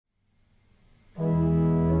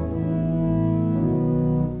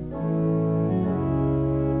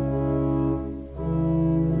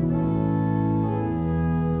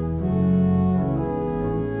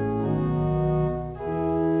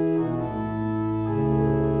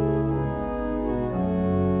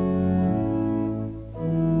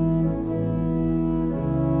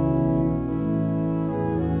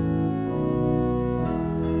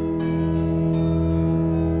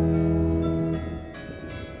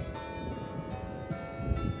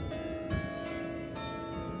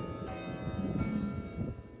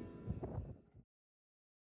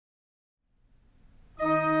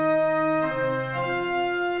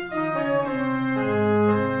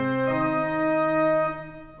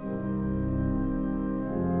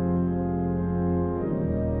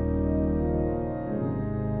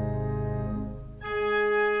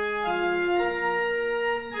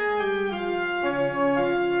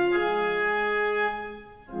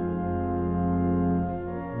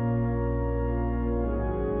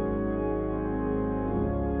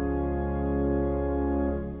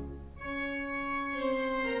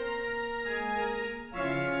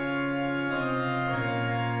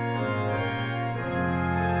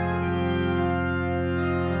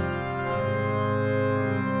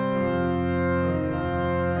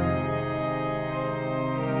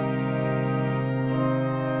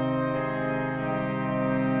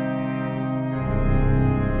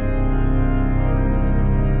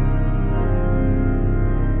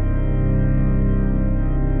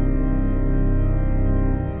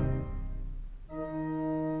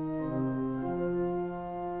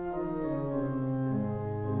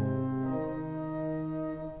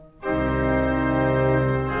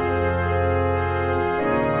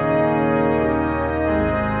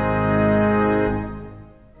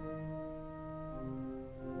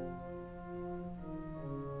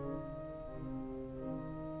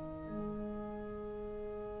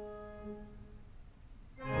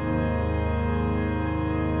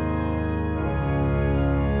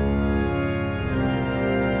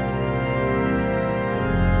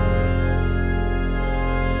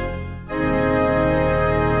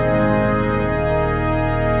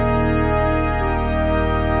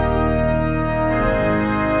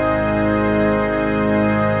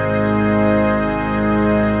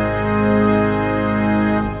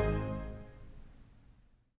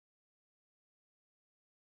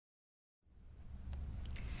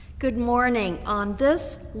Good morning on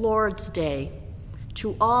this Lord's Day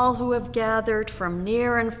to all who have gathered from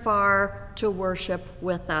near and far to worship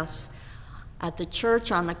with us at the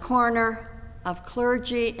church on the corner of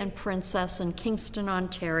Clergy and Princess in Kingston,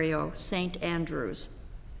 Ontario, St. Andrew's.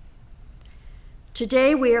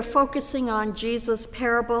 Today we are focusing on Jesus'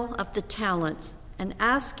 parable of the talents and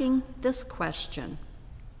asking this question: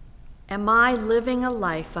 am I living a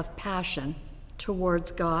life of passion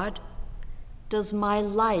towards God? Does my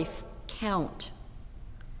life count?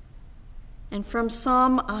 And from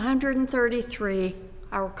Psalm 133,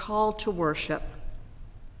 our call to worship.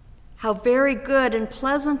 How very good and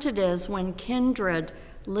pleasant it is when kindred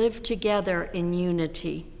live together in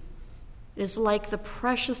unity. It is like the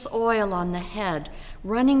precious oil on the head,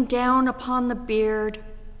 running down upon the beard,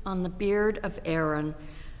 on the beard of Aaron,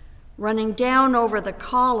 running down over the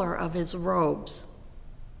collar of his robes.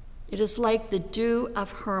 It is like the dew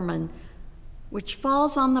of Hermon, which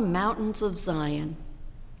falls on the mountains of Zion.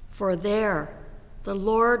 For there the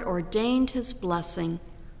Lord ordained his blessing,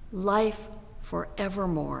 life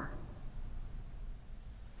forevermore.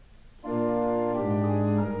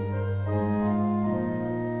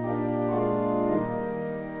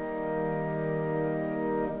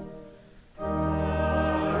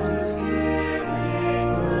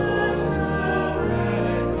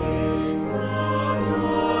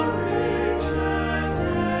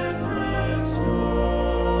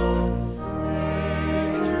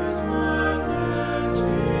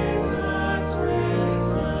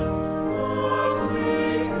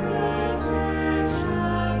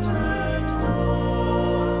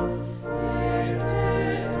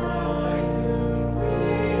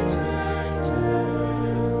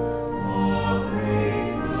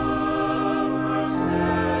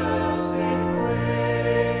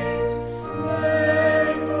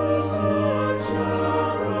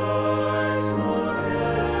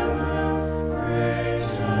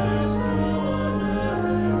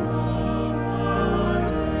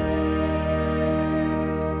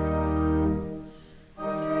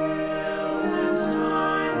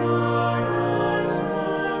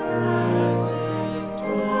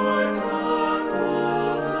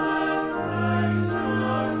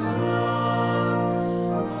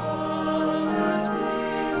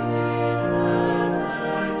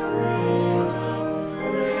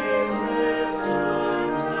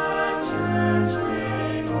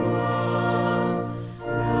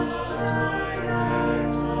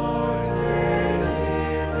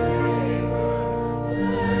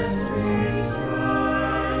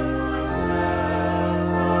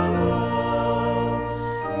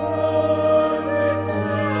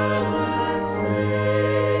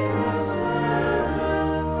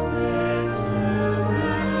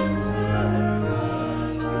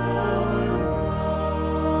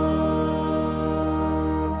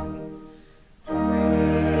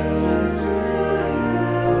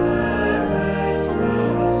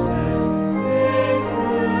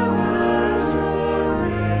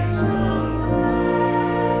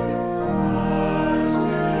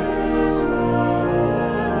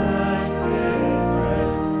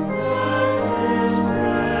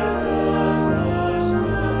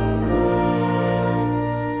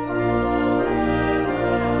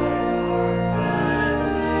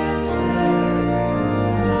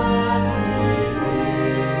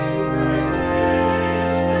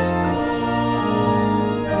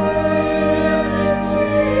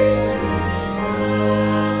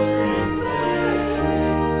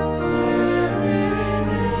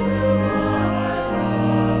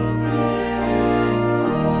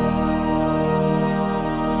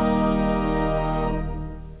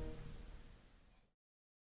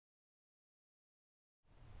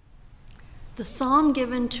 The psalm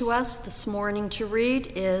given to us this morning to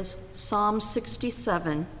read is Psalm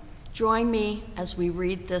 67. Join me as we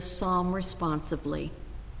read this psalm responsively.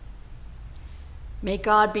 May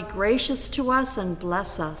God be gracious to us and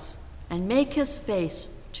bless us, and make his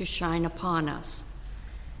face to shine upon us.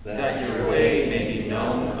 That your way may be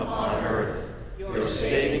known upon earth, your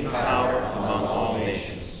saving power among all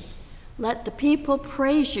nations. Let the people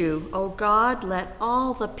praise you, O God, let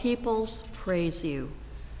all the peoples praise you.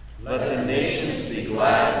 Let the nations be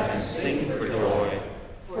glad and sing for joy,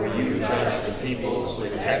 for you judge the peoples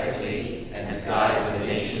with equity and guide the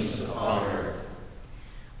nations upon earth.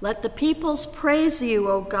 Let the peoples praise you,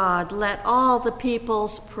 O God, let all the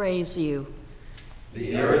peoples praise you.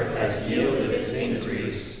 The earth has yielded its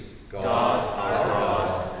increase. God, our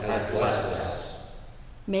God, has blessed us.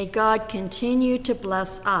 May God continue to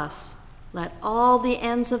bless us. Let all the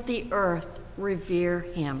ends of the earth revere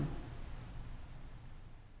him.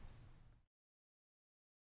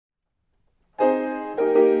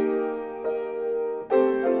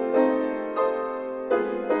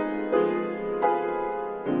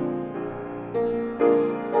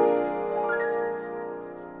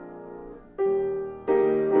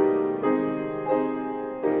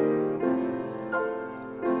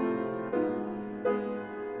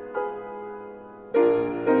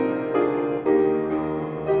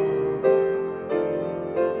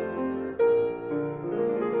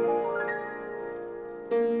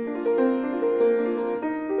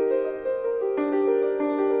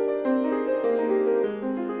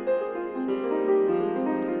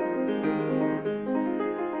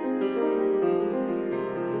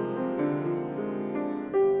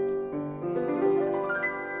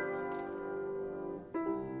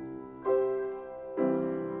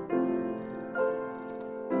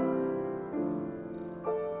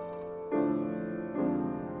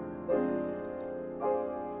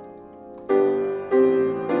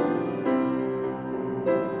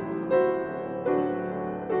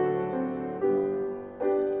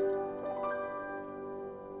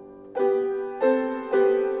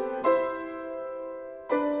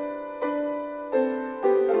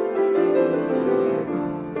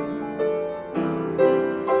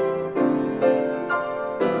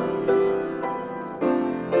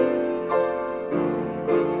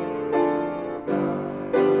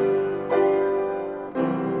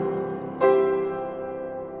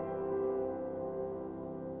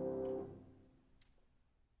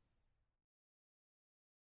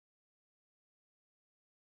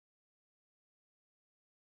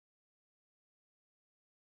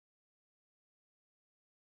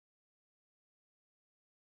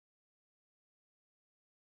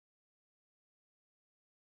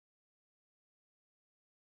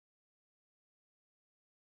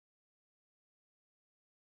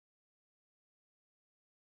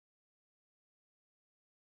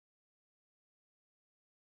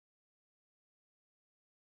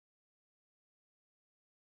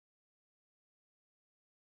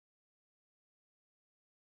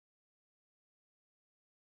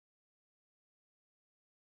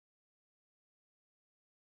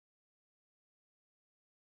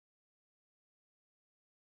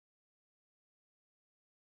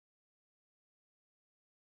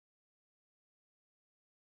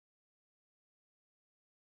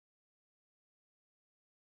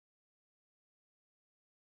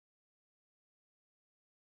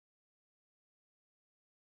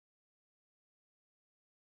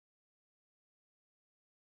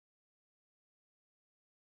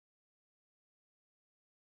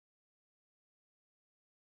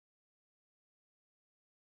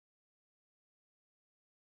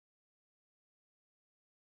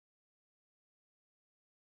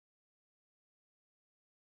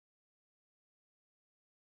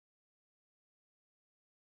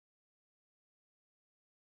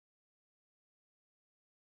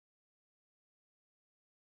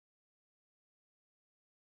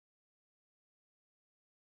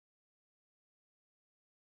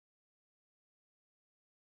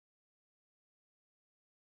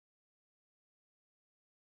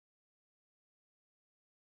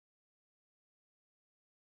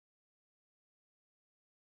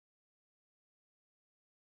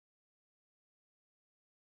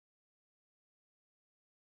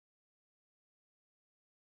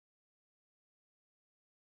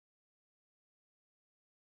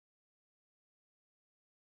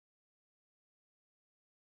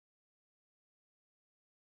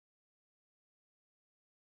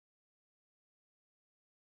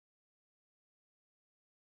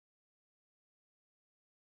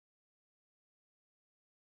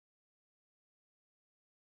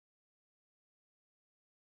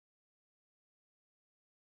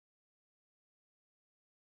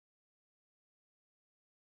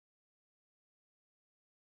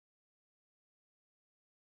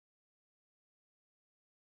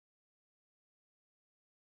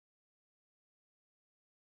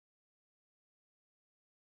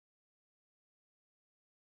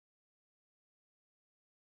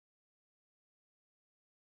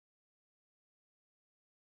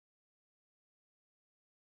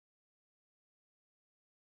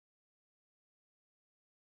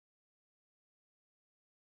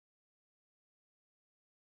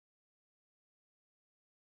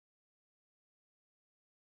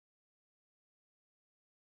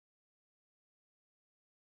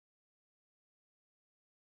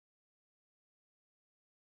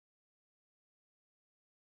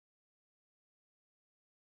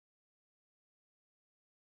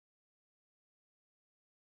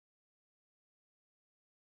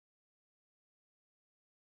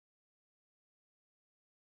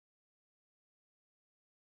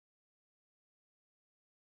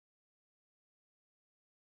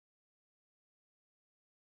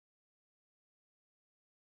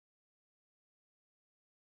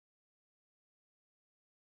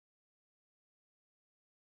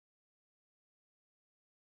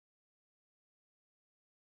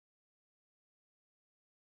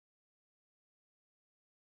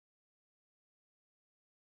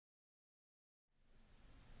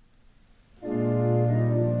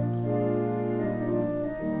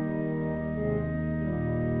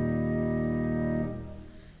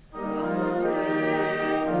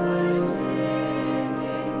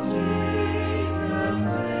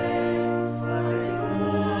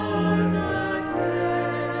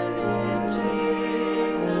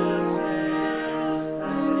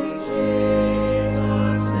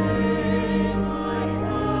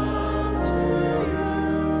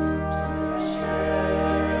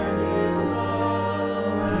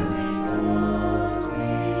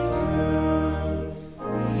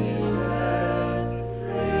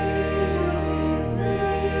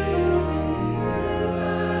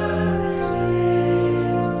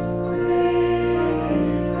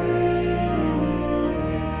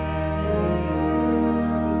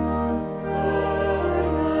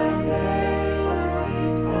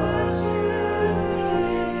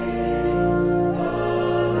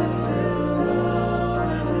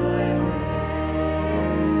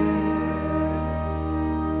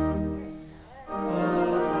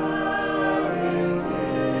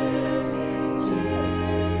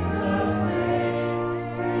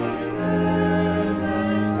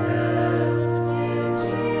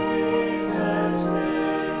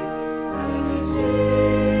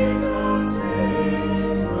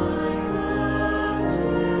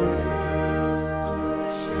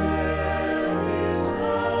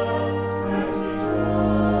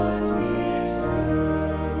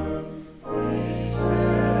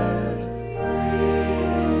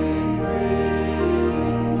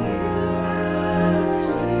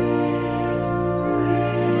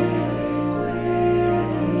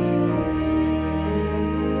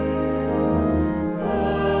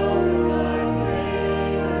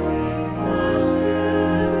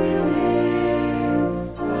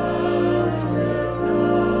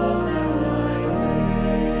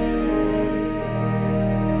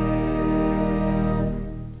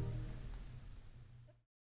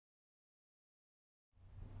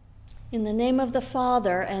 In the name of the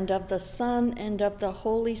Father, and of the Son, and of the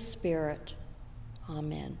Holy Spirit.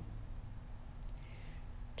 Amen.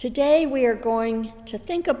 Today we are going to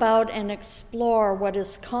think about and explore what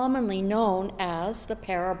is commonly known as the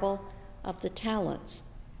parable of the talents.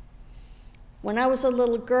 When I was a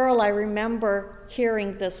little girl, I remember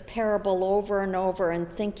hearing this parable over and over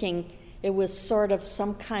and thinking it was sort of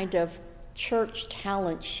some kind of church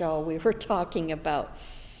talent show we were talking about.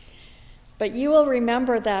 But you will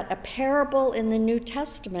remember that a parable in the New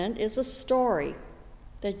Testament is a story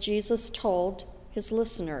that Jesus told his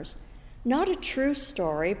listeners. Not a true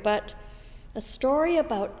story, but a story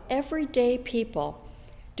about everyday people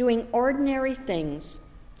doing ordinary things,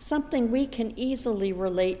 something we can easily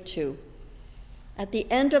relate to. At the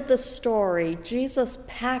end of the story, Jesus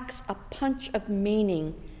packs a punch of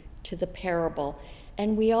meaning to the parable,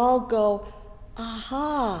 and we all go,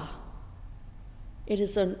 aha! It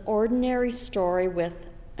is an ordinary story with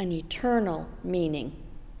an eternal meaning.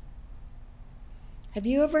 Have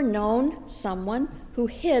you ever known someone who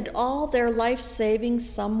hid all their life savings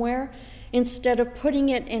somewhere instead of putting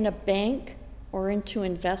it in a bank or into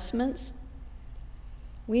investments?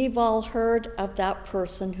 We've all heard of that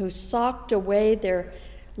person who socked away their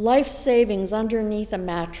life savings underneath a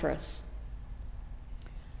mattress.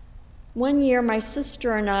 One year, my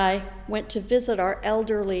sister and I went to visit our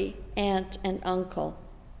elderly aunt and uncle.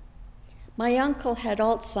 My uncle had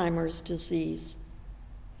Alzheimer's disease,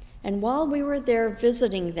 and while we were there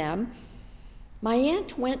visiting them, my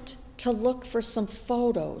aunt went to look for some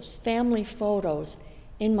photos, family photos,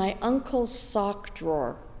 in my uncle's sock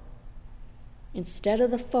drawer. Instead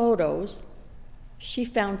of the photos, she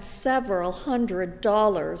found several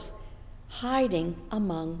 $100 hiding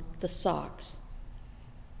among the socks.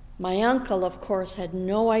 My uncle, of course, had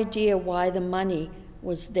no idea why the money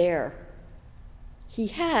was there. He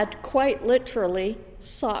had, quite literally,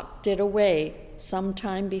 socked it away some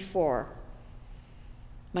time before.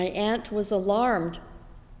 My aunt was alarmed,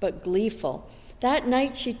 but gleeful. That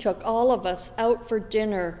night she took all of us out for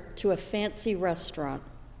dinner to a fancy restaurant.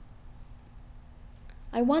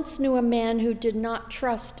 I once knew a man who did not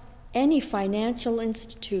trust any financial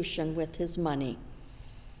institution with his money.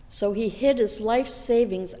 So he hid his life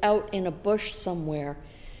savings out in a bush somewhere,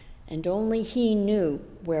 and only he knew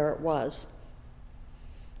where it was.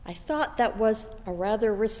 I thought that was a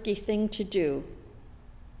rather risky thing to do.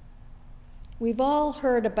 We've all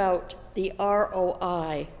heard about the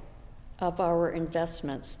ROI of our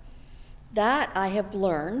investments. That, I have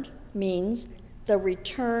learned, means the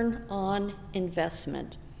return on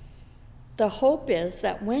investment. The hope is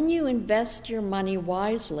that when you invest your money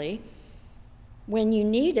wisely, when you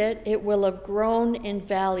need it, it will have grown in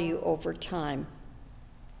value over time.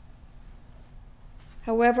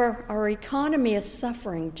 However, our economy is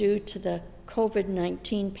suffering due to the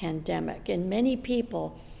COVID-19 pandemic, and many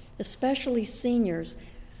people, especially seniors,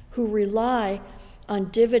 who rely on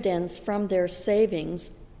dividends from their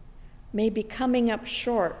savings, may be coming up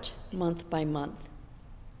short month by month.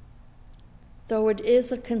 Though it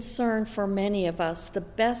is a concern for many of us, the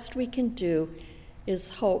best we can do is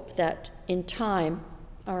hope that in time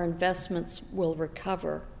our investments will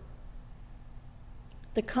recover.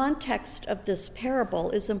 The context of this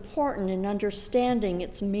parable is important in understanding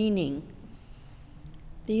its meaning.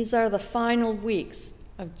 These are the final weeks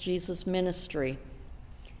of Jesus' ministry.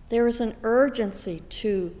 There is an urgency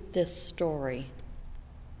to this story.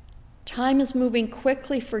 Time is moving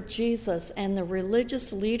quickly for Jesus, and the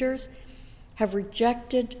religious leaders have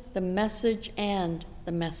rejected the message and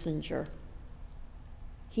the messenger.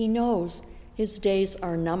 He knows his days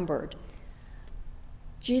are numbered.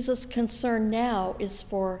 Jesus' concern now is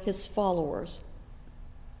for his followers.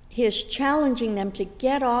 He is challenging them to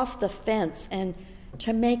get off the fence and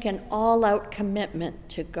to make an all-out commitment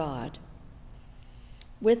to God.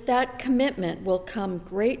 With that commitment will come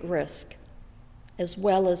great risk as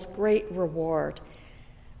well as great reward.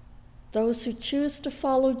 Those who choose to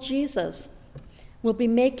follow Jesus will be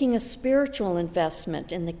making a spiritual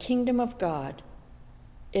investment in the kingdom of God.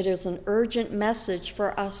 It is an urgent message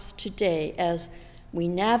for us today as we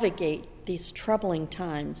navigate these troubling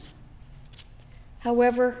times.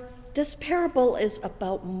 However, this parable is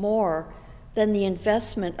about more than the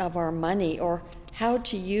investment of our money or how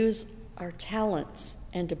to use our talents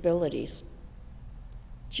and abilities.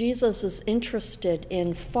 Jesus is interested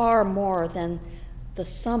in far more than the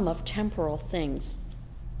sum of temporal things.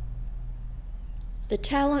 The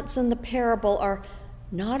talents in the parable are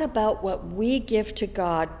not about what we give to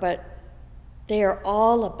God, but they are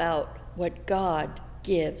all about what God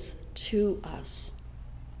gives to us.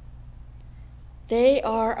 They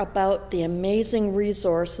are about the amazing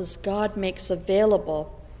resources God makes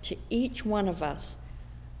available to each one of us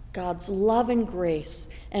God's love and grace,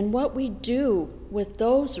 and what we do with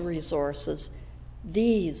those resources,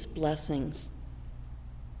 these blessings.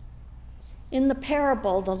 In the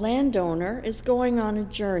parable, the landowner is going on a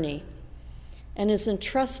journey and is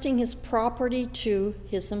entrusting his property to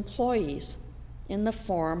his employees in the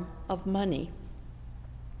form of money.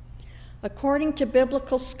 According to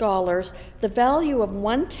biblical scholars, the value of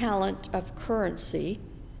 1 talent of currency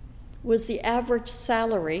was the average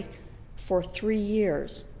salary for 3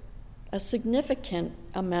 years, a significant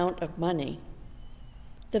amount of money.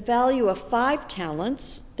 The value of 5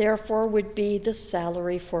 talents, therefore, would be the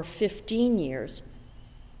salary for 15 years,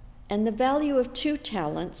 and the value of 2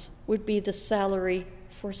 talents would be the salary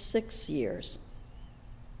for 6 years.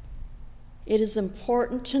 It is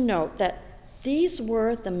important to note that these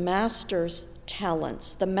were the master's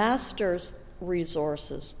talents, the master's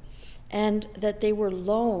resources, and that they were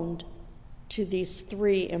loaned to these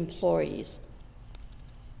 3 employees.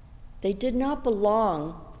 They did not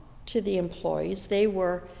belong to the employees, they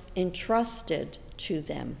were entrusted to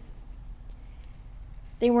them.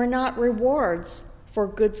 They were not rewards for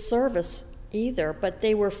good service either, but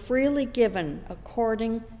they were freely given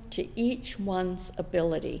according to each one's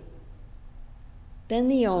ability. Then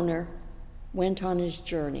the owner went on his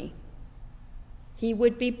journey. He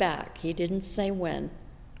would be back, he didn't say when.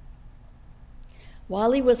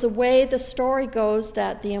 While he was away, the story goes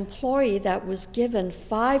that the employee that was given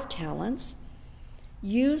 5 talents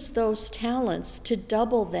used those talents to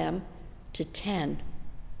double them to 10.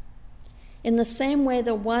 In the same way,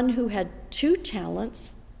 the one who had 2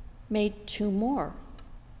 talents made 2 more.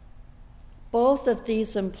 Both of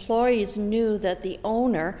these employees knew that the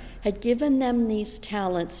owner had given them these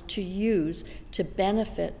talents to use to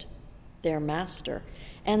benefit their master,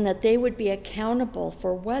 and that they would be accountable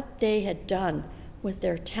for what they had done with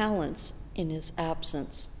their talents in his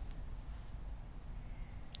absence.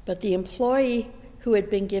 But the employee who had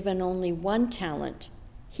been given only 1 talent,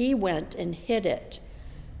 he went and hid it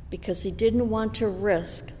because he didn't want to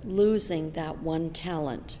risk losing that 1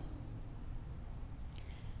 talent.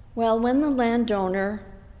 Well, when the landowner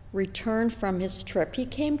returned from his trip, he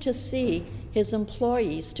came to see his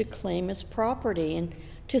employees to claim his property and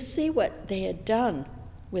to see what they had done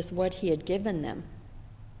with what he had given them.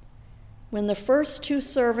 When the first 2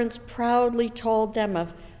 servants proudly told them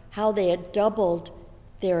of how they had doubled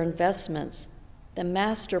their investments, the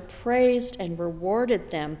master praised and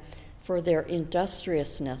rewarded them for their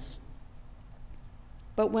industriousness.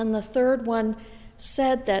 But when the 3rd one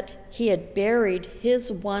said that he had buried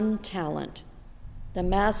his 1 talent, the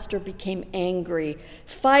master became angry,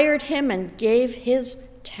 fired him, and gave his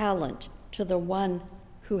talent to the one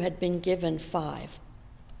who had been given 5.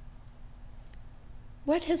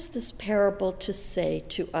 What has this parable to say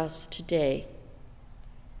to us today?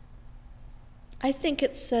 I think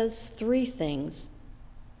it says 3 things.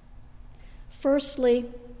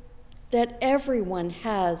 Firstly, that everyone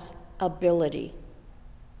has ability.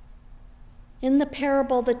 In the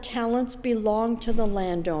parable, the talents belonged to the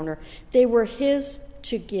landowner. They were his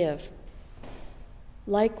to give.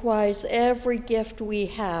 Likewise, every gift we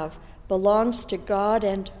have belongs to God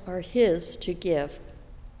and are his to give.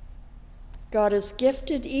 God has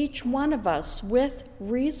gifted each one of us with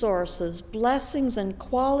resources, blessings, and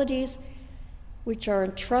qualities which are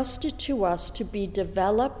entrusted to us to be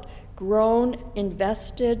developed, grown,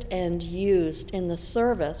 invested, and used in the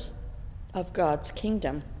service of God's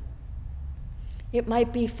kingdom. It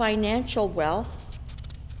might be financial wealth,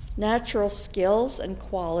 natural skills and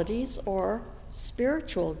qualities, or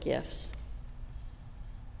spiritual gifts.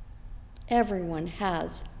 Everyone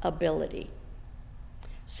has ability.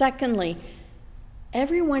 Secondly,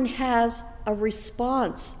 everyone has a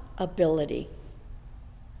responsibility.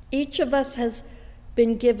 Each of us has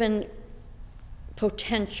been given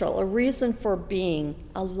potential, a reason for being,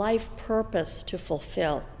 a life purpose to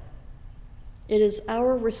fulfill. It is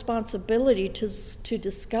our responsibility to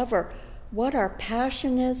discover what our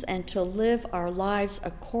passion is and to live our lives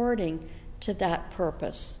according to that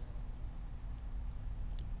purpose.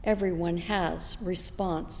 Everyone has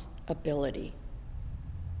responsibility.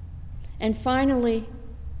 And finally,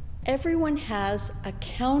 everyone has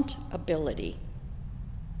accountability.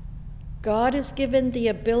 God has given the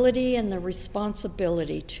ability and the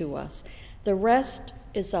responsibility to us. The rest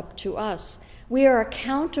is up to us. We are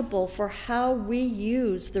accountable for how we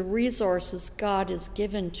use the resources God has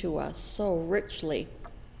given to us so richly.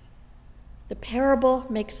 The parable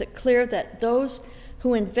makes it clear that those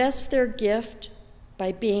who invest their gift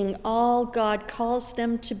by being all God calls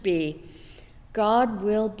them to be, God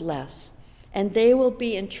will bless, and they will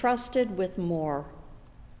be entrusted with more.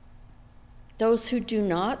 Those who do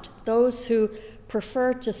not, those who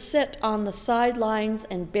prefer to sit on the sidelines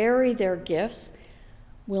and bury their gifts,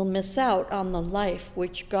 will miss out on the life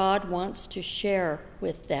which God wants to share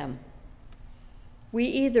with them. We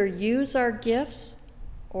either use our gifts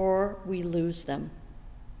or we lose them.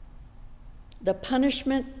 The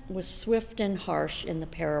punishment was swift and harsh in the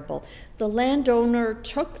parable. The landowner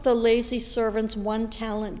took the lazy servant's 1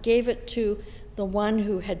 talent, gave it to the one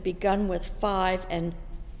who had begun with 5, and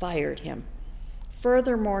fired him.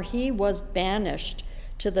 Furthermore, he was banished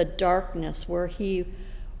to the darkness where he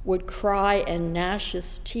would cry and gnash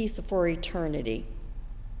his teeth for eternity.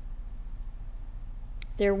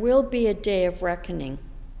 There will be a day of reckoning.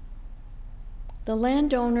 The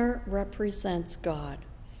landowner represents God.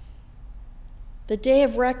 The day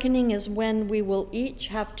of reckoning is when we will each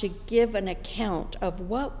have to give an account of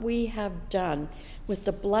what we have done with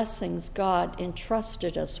the blessings God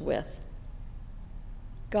entrusted us with.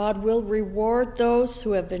 God will reward those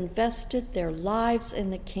who have invested their lives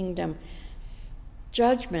in the kingdom.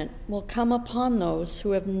 Judgment will come upon those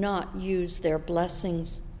who have not used their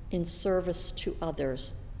blessings in service to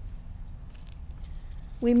others.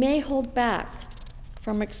 We may hold back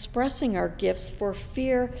from expressing our gifts for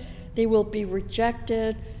fear they will be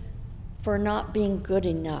rejected for not being good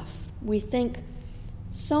enough. We think,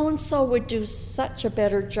 so-and-so would do such a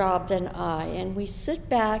better job than I, and we sit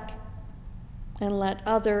back and let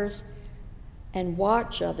others and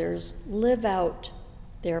watch others live out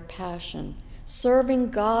their passion, serving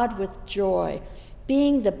God with joy,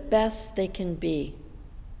 being the best they can be.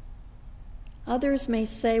 Others may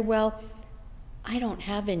say, well, I don't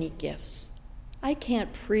have any gifts. I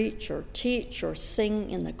can't preach or teach or sing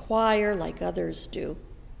in the choir like others do.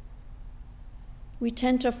 We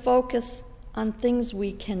tend to focus on things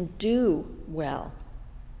we can do well.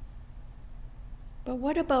 But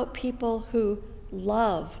what about people who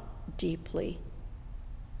love deeply,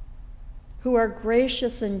 who are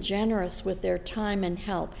gracious and generous with their time and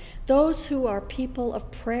help, those who are people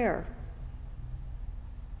of prayer?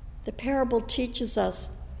 The parable teaches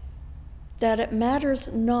us that it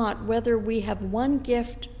matters not whether we have one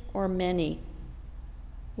gift or many.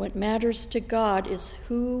 What matters to God is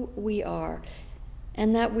who we are,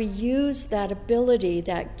 and that we use that ability,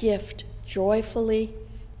 that gift, joyfully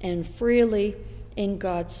and freely in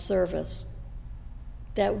God's service,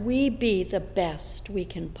 that we be the best we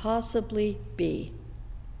can possibly be.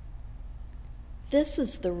 This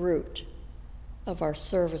is the root of our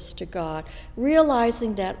service to God,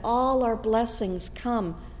 realizing that all our blessings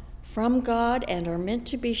come from God and are meant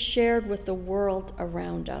to be shared with the world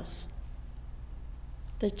around us.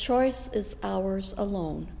 The choice is ours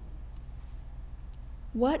alone.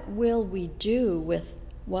 What will we do with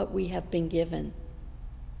what we have been given?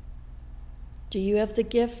 Do you have the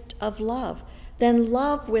gift of love? Then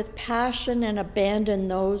love with passion and abandon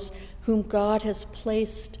those whom God has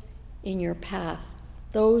placed in your path,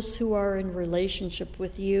 those who are in relationship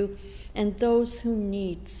with you, and those who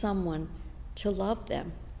need someone to love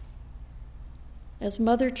them. As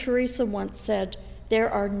Mother Teresa once said, there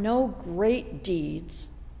are no great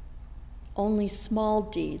deeds, only small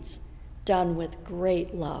deeds done with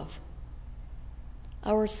great love.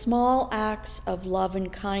 Our small acts of love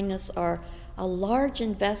and kindness are a large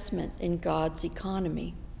investment in God's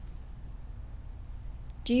economy.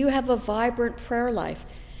 Do you have a vibrant prayer life?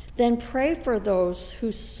 Then pray for those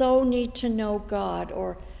who so need to know God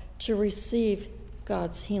or to receive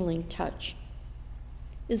God's healing touch.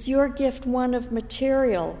 Is your gift one of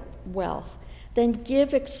material wealth? Then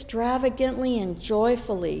give extravagantly and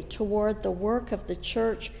joyfully toward the work of the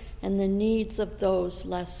church and the needs of those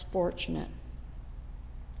less fortunate.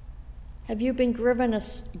 Have you been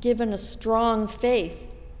given a strong faith?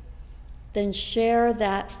 Then share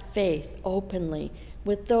that faith openly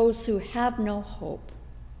with those who have no hope.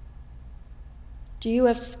 Do you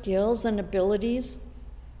have skills and abilities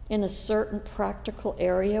in a certain practical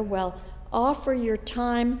area? Well, offer your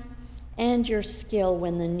time and your skill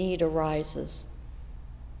when the need arises.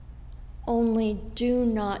 Only do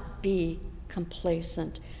not be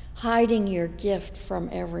complacent, hiding your gift from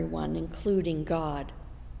everyone, including God,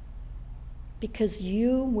 because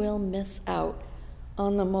you will miss out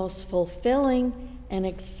on the most fulfilling and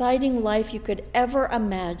exciting life you could ever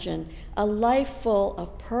imagine, a life full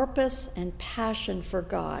of purpose and passion for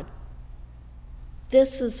God.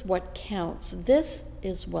 This is what counts. This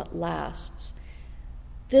is what lasts.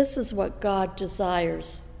 This is what God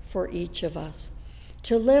desires for each of us,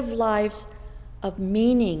 to live lives of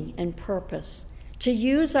meaning and purpose, to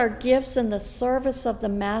use our gifts in the service of the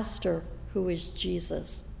Master, who is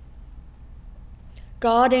Jesus.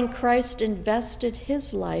 God in Christ invested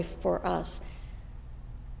his life for us,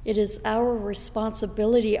 It is our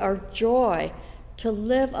responsibility, our joy, to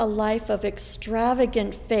live a life of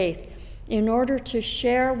extravagant faith in order to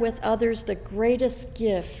share with others the greatest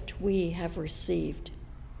gift we have received.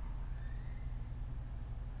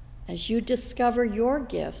 As you discover your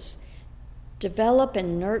gifts, develop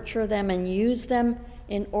and nurture them and use them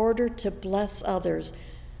in order to bless others.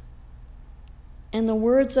 And the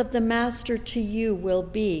words of the Master to you will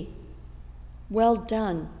be, "Well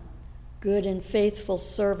done, good and faithful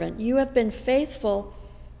servant. You have been faithful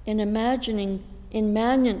in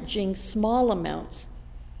managing small amounts.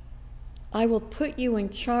 I will put you in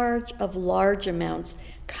charge of large amounts.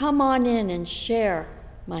 Come on in and share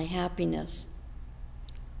my happiness."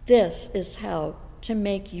 This is how to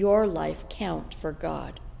make your life count for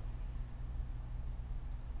God.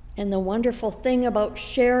 And the wonderful thing about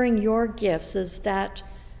sharing your gifts is that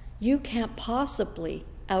you can't possibly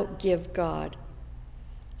outgive God.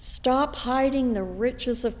 Stop hiding the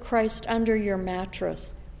riches of Christ under your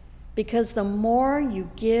mattress, because the more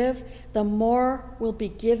you give, the more will be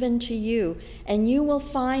given to you, and you will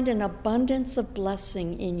find an abundance of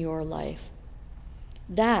blessing in your life.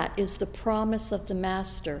 That is the promise of the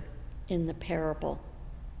Master in the parable.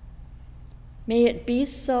 May it be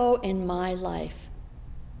so in my life.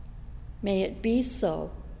 May it be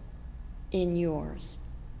so in yours.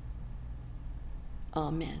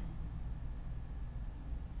 Amen.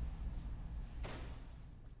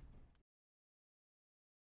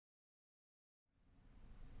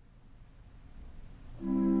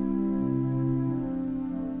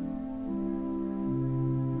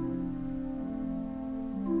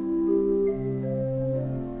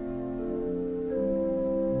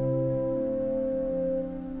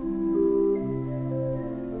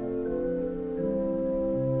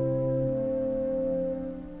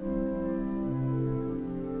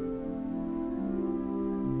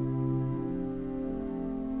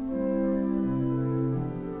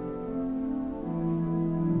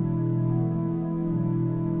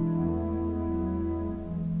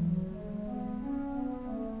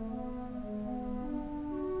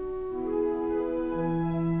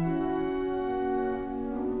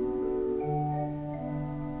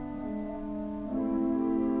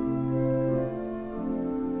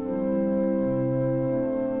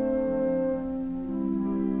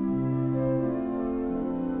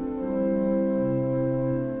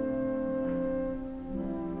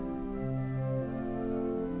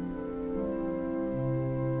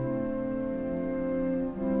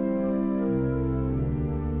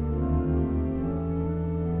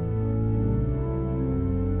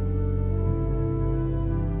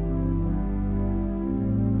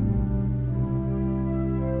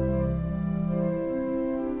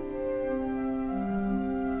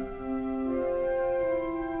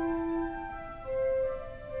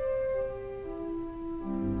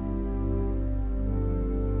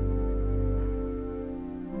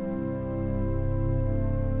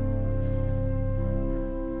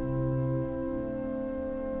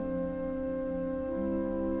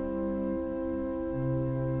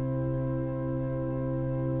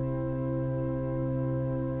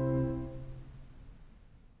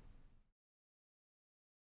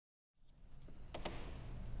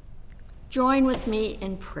 Join with me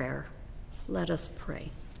in prayer. Let us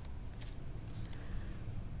pray.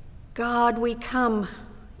 God, we come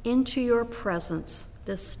into your presence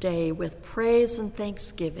this day with praise and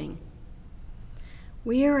thanksgiving.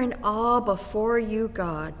 We are in awe before you,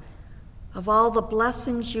 God, of all the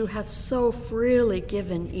blessings you have so freely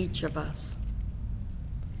given each of us.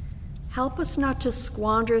 Help us not to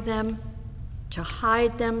squander them, to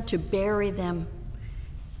hide them, to bury them.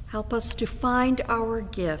 Help us to find our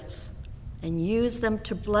gifts and use them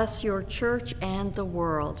to bless your church and the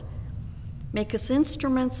world. Make us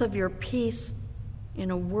instruments of your peace in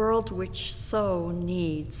a world which so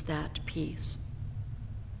needs that peace.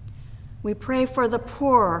 We pray for the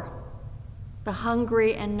poor, the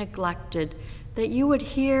hungry and neglected, that you would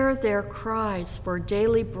hear their cries for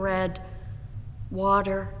daily bread,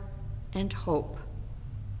 water, and hope.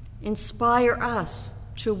 Inspire us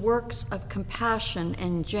to works of compassion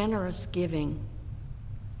and generous giving.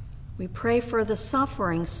 We pray for the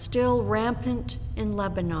suffering still rampant in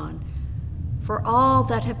Lebanon, for all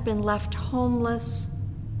that have been left homeless,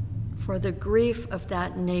 for the grief of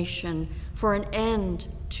that nation, for an end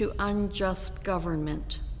to unjust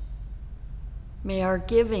government. May our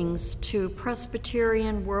givings to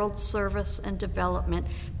Presbyterian World Service and Development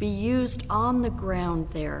be used on the ground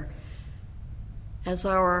there, as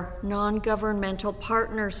our non-governmental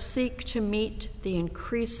partners seek to meet the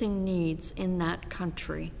increasing needs in that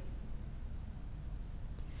country.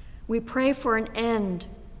 We pray for an end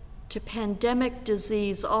to pandemic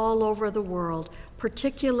disease all over the world,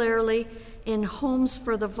 particularly in homes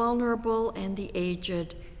for the vulnerable and the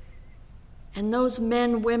aged, and those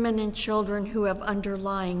men, women, and children who have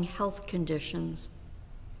underlying health conditions.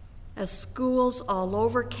 As schools all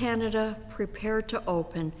over Canada prepare to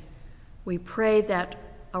open, we pray that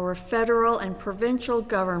our federal and provincial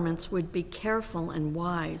governments would be careful and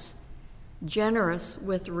wise, generous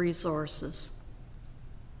with resources.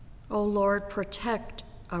 O Lord, protect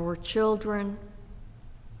our children,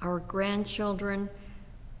 our grandchildren,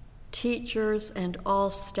 teachers, and all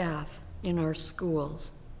staff in our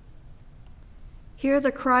schools. Hear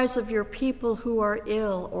the cries of your people who are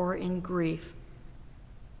ill or in grief.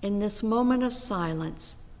 In this moment of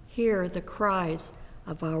silence, hear the cries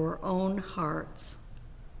of our own hearts.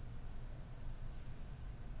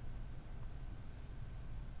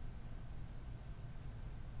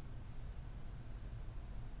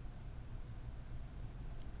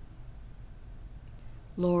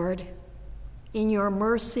 Lord, in your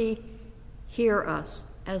mercy, hear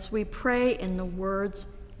us as we pray in the words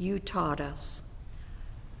you taught us.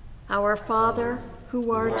 Our Father,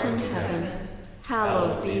 who art in heaven,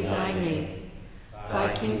 hallowed be thy name.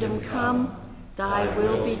 Thy kingdom come, thy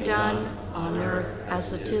will be done on earth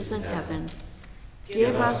as it is in heaven.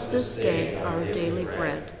 Give us this day our daily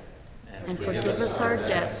bread, and forgive us our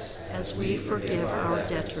debts as we forgive our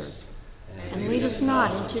debtors. And lead us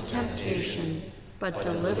not into temptation, but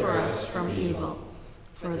deliver us from evil.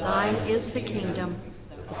 For thine is the kingdom,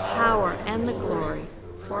 the power, and the glory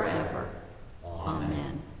forever.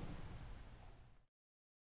 Amen.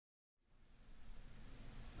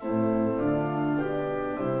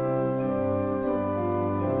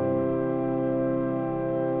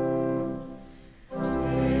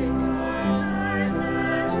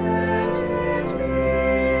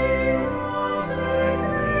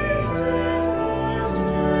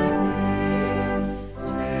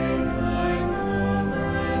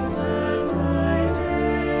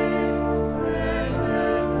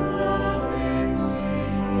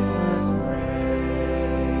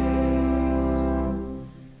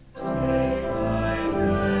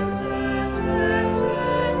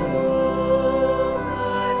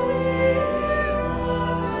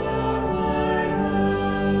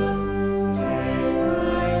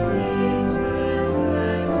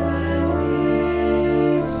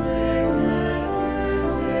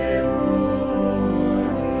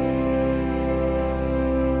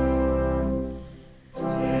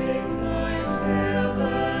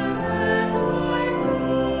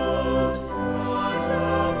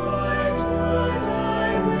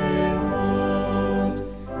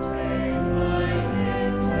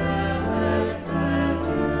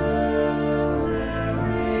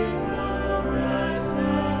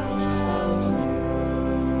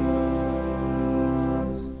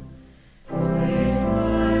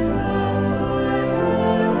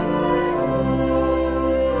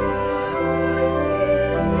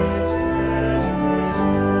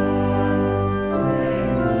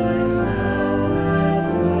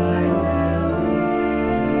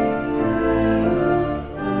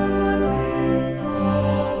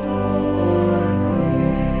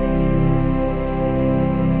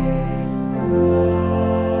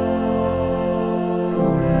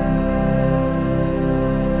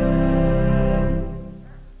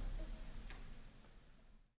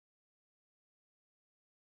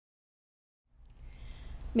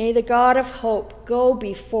 May the God of hope go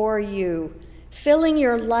before you, filling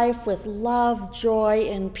your life with love, joy,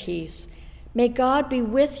 and peace. May God be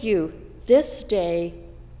with you this day,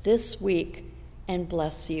 this week, and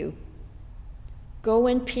bless you. Go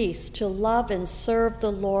in peace to love and serve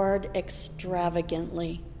the Lord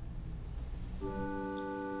extravagantly.